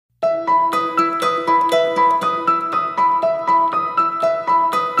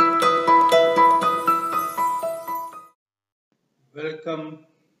Welcome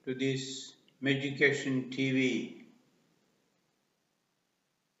to this Education TV.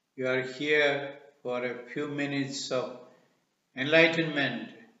 You are here for a few minutes of enlightenment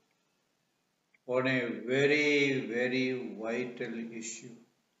on a very, very vital issue.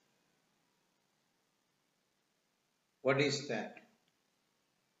 What is that?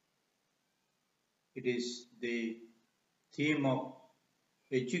 It is the theme of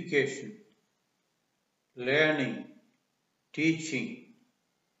education, learning, teaching.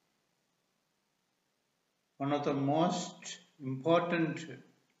 One of the most important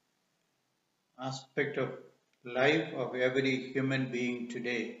aspect of life of every human being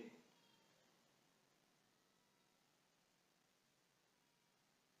today.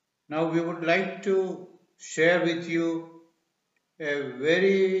 Now we would like to share with you a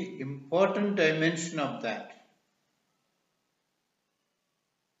very important dimension of that.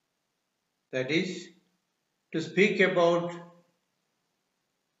 That is to speak about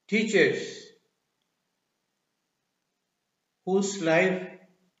teachers whose life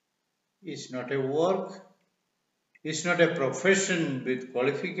is not a work, is not a profession with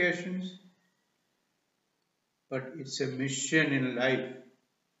qualifications, but it's a mission in life.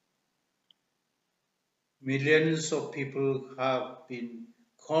 Millions of people have been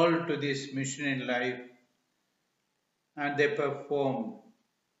called to this mission in life, and they perform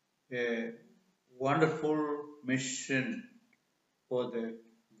a wonderful mission for the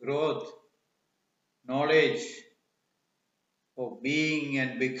growth, knowledge of being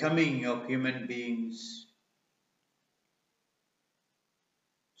and becoming of human beings.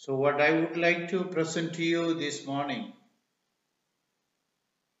 So what I would like to present to you this morning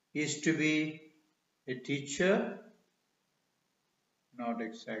is to be a teacher, not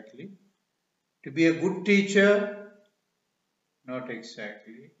exactly. To be a good teacher, not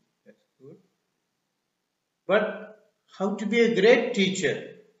exactly. That's good. But how to be a great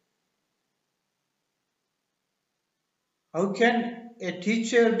teacher? How can a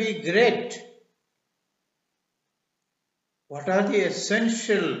teacher be great? What are the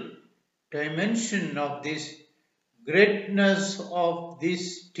essential dimensions of this greatness of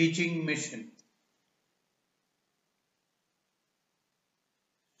this teaching mission?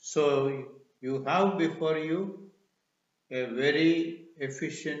 So you have before you a very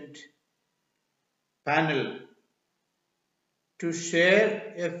efficient panel to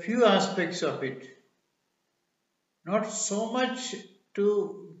share a few aspects of it. Not so much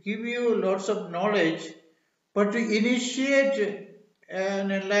to give you lots of knowledge, but to initiate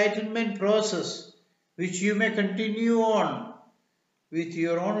an enlightenment process which you may continue on with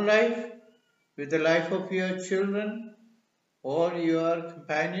your own life, with the life of your children or your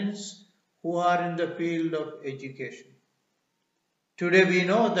companions who are in the field of education. Today we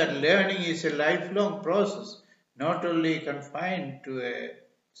know that learning is a lifelong process, not only confined to a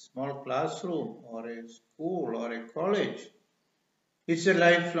small classroom or a school or a college. It's a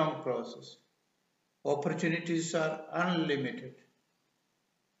lifelong process. Opportunities are unlimited.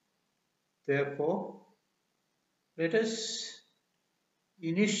 Therefore, let us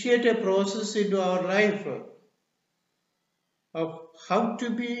initiate a process into our life of how to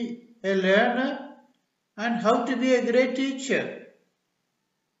be a learner and how to be a great teacher.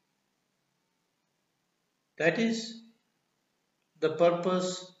 That is the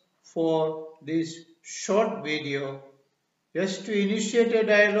purpose for this short video, just to initiate a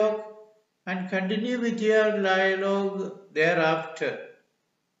dialogue and continue with your dialogue thereafter,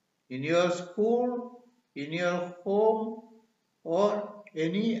 in your school, in your home, or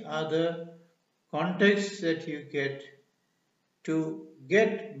any other context that you get, to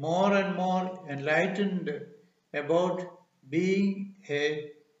get more and more enlightened about being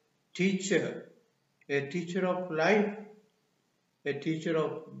a teacher of life, a teacher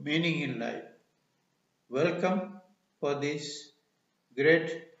of meaning in life. Welcome for this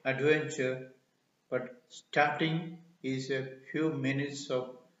great adventure, but starting is a few minutes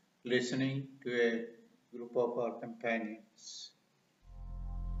of listening to a group of our companions.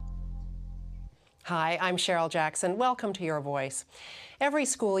 Hi, I'm Cheryl Jackson. Welcome to Your Voice. Every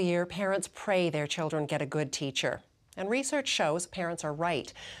school year, parents pray their children get a good teacher. And research shows parents are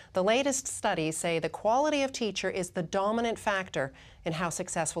right. The latest studies say the quality of teacher is the dominant factor in how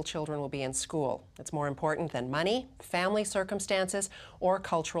successful children will be in school. It's more important than money, family circumstances, or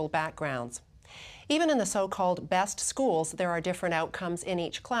cultural backgrounds. Even in the so-called best schools, there are different outcomes in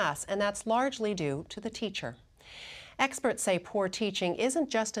each class, and that's largely due to the teacher. Experts say poor teaching isn't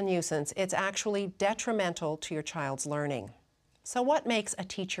just a nuisance, it's actually detrimental to your child's learning. So what makes a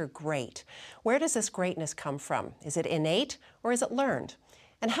teacher great? Where does this greatness come from? Is it innate or is it learned?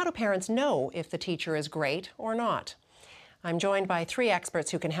 And how do parents know if the teacher is great or not? I'm joined by three experts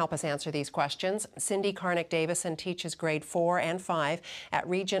who can help us answer these questions. Cindy Carnick-Davison teaches grade 4 and 5 at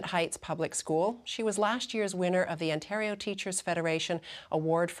Regent Heights Public School. She was last year's winner of the Ontario Teachers Federation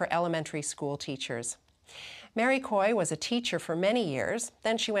Award for Elementary School Teachers. Mary Coy was a teacher for many years.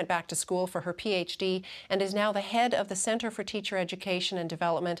 Then she went back to school for her PhD and is now the head of the Centre for Teacher Education and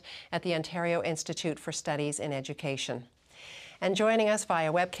Development at the Ontario Institute for Studies in Education. And joining us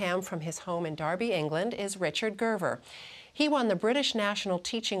via webcam from his home in Derby, England, is Richard Gerver. He won the British National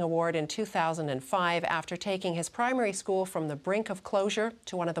Teaching Award in 2005 after taking his primary school from the brink of closure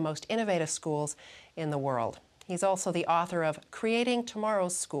to one of the most innovative schools in the world. He's also the author of Creating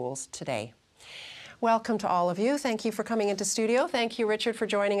Tomorrow's Schools Today. Welcome to all of you. Thank you for coming into studio. Thank you, Richard, for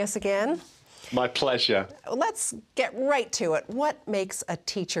joining us again. My pleasure. Let's get right to it. What makes a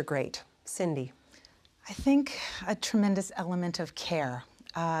teacher great? Cindy. I think a tremendous element of care,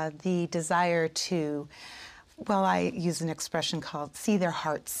 the desire to, well, I use an expression called see their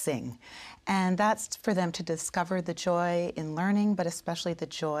hearts sing. And that's for them to discover the joy in learning, but especially the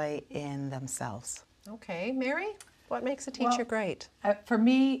joy in themselves. Okay, Mary, what makes a teacher great? For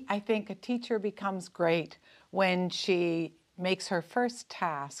me, I think a teacher becomes great when she makes her first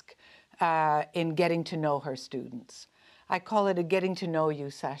task in getting to know her students. I call it a getting to know you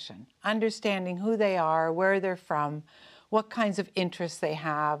session. Understanding who they are, where they're from, what kinds of interests they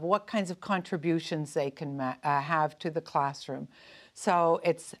have, what kinds of contributions they can have to the classroom. So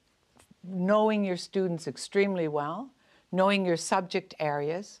it's knowing your students extremely well, knowing your subject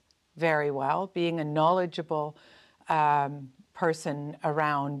areas very well, being a knowledgeable person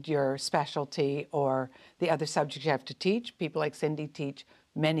around your specialty or the other subjects you have to teach. People like Cindy teach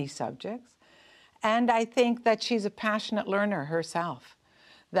many subjects. And I think that she's a passionate learner herself.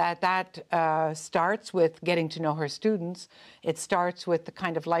 That starts with getting to know her students. It starts with the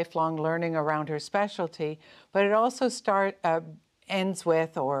kind of lifelong learning around her specialty, but it also ends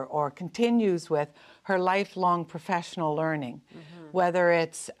with or continues with her lifelong professional learning, whether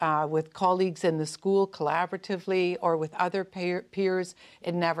it's with colleagues in the school collaboratively or with other peers.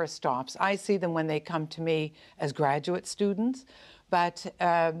 It never stops. I see them when they come to me as graduate students, but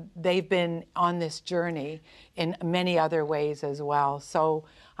they've been on this journey in many other ways as well. So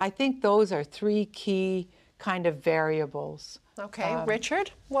I think those are three key kind of variables. Okay, Richard,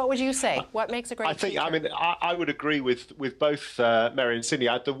 what would you say? What makes a great teacher? I would agree with both Mary and Cindy.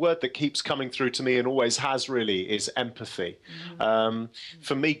 The word that keeps coming through to me and always has really is empathy.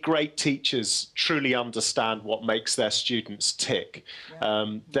 For me, great teachers truly understand what makes their students tick.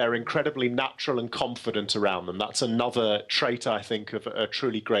 They're incredibly natural and confident around them. That's another trait, I think, of a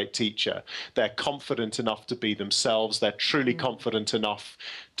truly great teacher. They're confident enough to be themselves. They're truly confident enough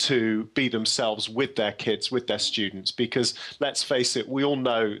to be themselves with their kids, with their students, because let's face it, we all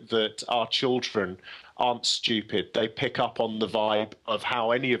know that our children aren't stupid. They pick up on the vibe of how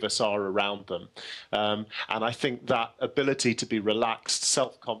any of us are around them. And I think that ability to be relaxed,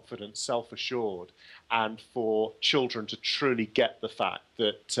 self-confident, self-assured, and for children to truly get the fact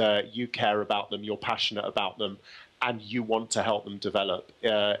that you care about them, you're passionate about them, and you want to help them develop,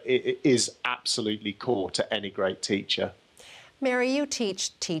 it is absolutely core to any great teacher. Mary, you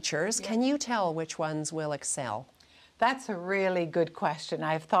teach teachers. Can you tell which ones will excel? That's a really good question.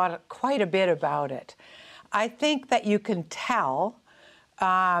 I've thought quite a bit about it. I think that you can tell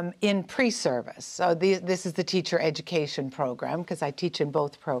in pre-service. So this is the teacher education program, because I teach in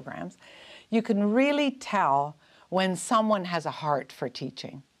both programs. You can really tell when someone has a heart for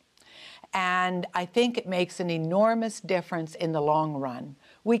teaching. And I think it makes an enormous difference in the long run.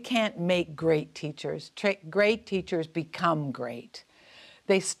 We can't make great teachers. Great teachers become great.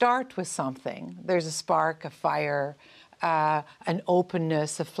 They start with something. There's a spark, a fire, an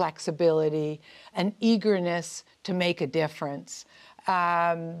openness, a flexibility, an eagerness to make a difference.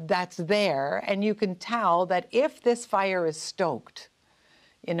 That's there, and you can tell that if this fire is stoked,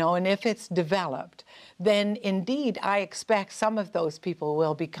 and if it's developed, then indeed I expect some of those people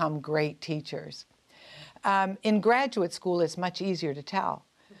will become great teachers. In graduate school, it's much easier to tell.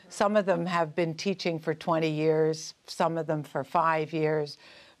 Some of them have been teaching for 20 years, some of them for 5 years,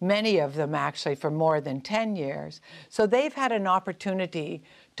 many of them actually for more than 10 years. So they've had an opportunity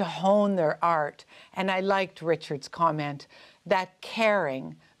to hone their art. And I liked Richard's comment that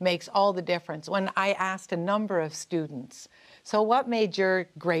caring makes all the difference. When I asked a number of students, so what made your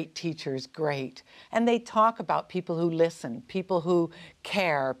great teachers great? And they talk about people who listen, people who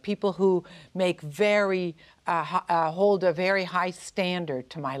care, people who make hold a very high standard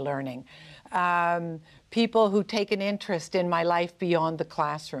to my learning, people who take an interest in my life beyond the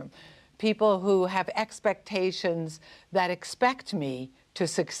classroom, people who have expectations that expect me to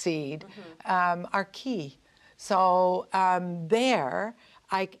succeed are key. So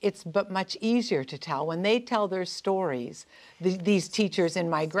it's but much easier to tell. When they tell their stories, these teachers in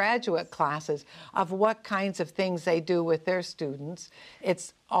my graduate classes, of what kinds of things they do with their students,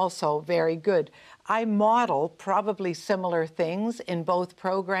 it's also very good. I model probably similar things in both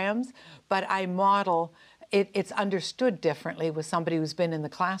programs, but I model it's understood differently with somebody who's been in the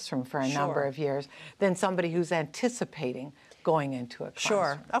classroom for a number of years than somebody who's anticipating going into a classroom.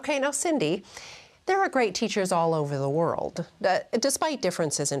 Sure. Okay, now Cindy, there are great teachers all over the world, despite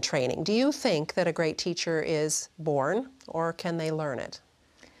differences in training. Do you think that a great teacher is born, or can they learn it?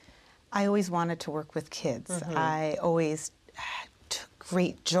 I always wanted to work with kids. I always took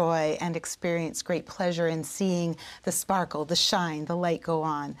great joy and experienced great pleasure in seeing the sparkle, the shine, the light go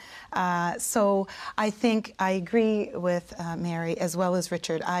on. So I think I agree with Mary as well as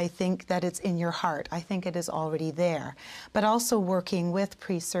Richard. I think that it's in your heart. I think it is already there. But also working with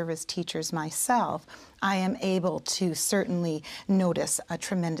pre-service teachers myself, I am able to certainly notice a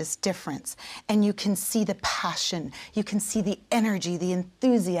tremendous difference. And you can see the passion, you can see the energy, the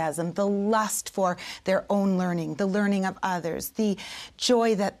enthusiasm, the lust for their own learning, the learning of others, the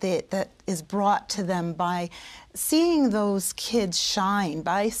joy that is brought to them by seeing those kids shine,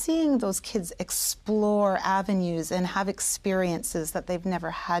 by seeing those kids explore avenues and have experiences that they've never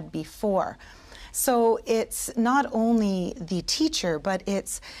had before. So it's not only the teacher, but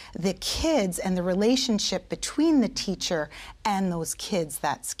it's the kids and the relationship between the teacher and those kids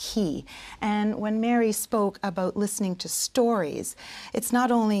that's key. And when Mary spoke about listening to stories, it's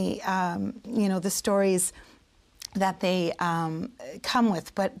not only, the stories that they come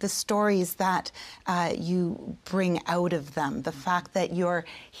with, but the stories that you bring out of them, the fact that you're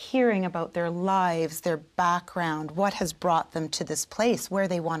hearing about their lives, their background, what has brought them to this place, where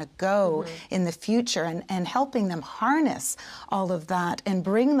they want to go in the future, and helping them harness all of that and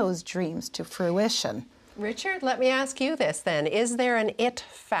bring those dreams to fruition. Richard, let me ask you this then. Is there an it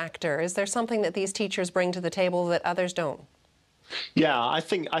factor? Is there something that these teachers bring to the table that others don't? Yeah, I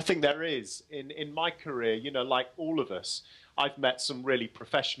think there is. In my career, like all of us, I've met some really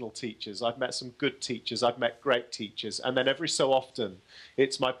professional teachers. I've met some good teachers. I've met great teachers. And then every so often,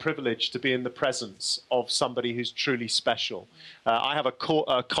 it's my privilege to be in the presence of somebody who's truly special. I have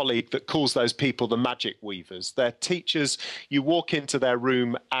a colleague that calls those people the magic weavers. They're teachers. You walk into their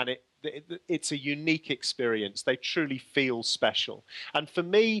room and it's a unique experience. They truly feel special. And for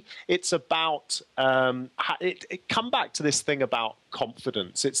me, it's about, come back to this thing about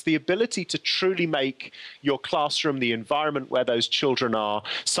confidence. It's the ability to truly make your classroom, the environment where those children are,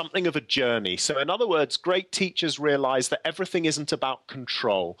 something of a journey. So in other words, great teachers realize that everything isn't about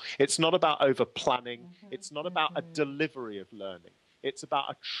control. It's not about over-planning. It's not about a delivery of learning. It's about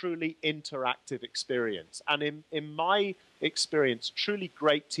a truly interactive experience. And in my experience, truly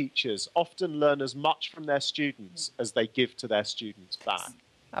great teachers often learn as much from their students as they give to their students back.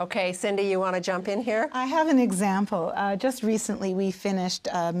 Okay, Cindy, you want to jump in here? I have an example. Just recently we finished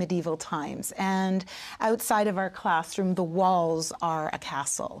Medieval Times, and outside of our classroom the walls are a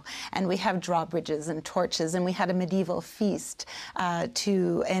castle, and we have drawbridges and torches, and we had a medieval feast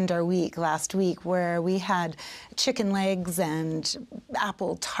to end our week last week, where we had chicken legs and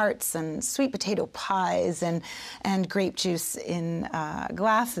apple tarts and sweet potato pies and grape juice in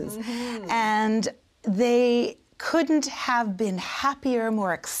glasses. And they couldn't have been happier,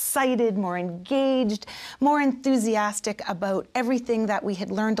 more excited, more engaged, more enthusiastic about everything that we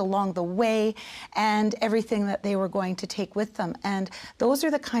had learned along the way and everything that they were going to take with them. And those are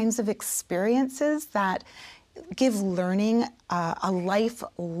the kinds of experiences that give learning a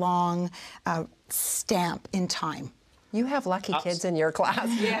lifelong stamp in time. You have lucky kids in your class.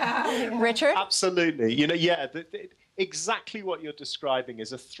 Yeah. Richard? Absolutely. Exactly what you're describing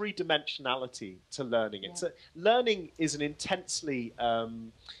is a three-dimensionality to learning. Learning is an intensely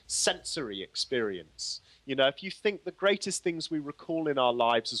sensory experience. If you think the greatest things we recall in our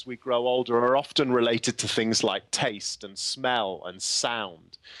lives as we grow older are often related to things like taste and smell and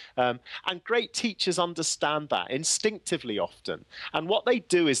sound. And great teachers understand that instinctively often. And what they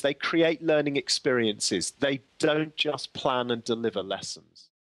do is they create learning experiences. They don't just plan and deliver lessons.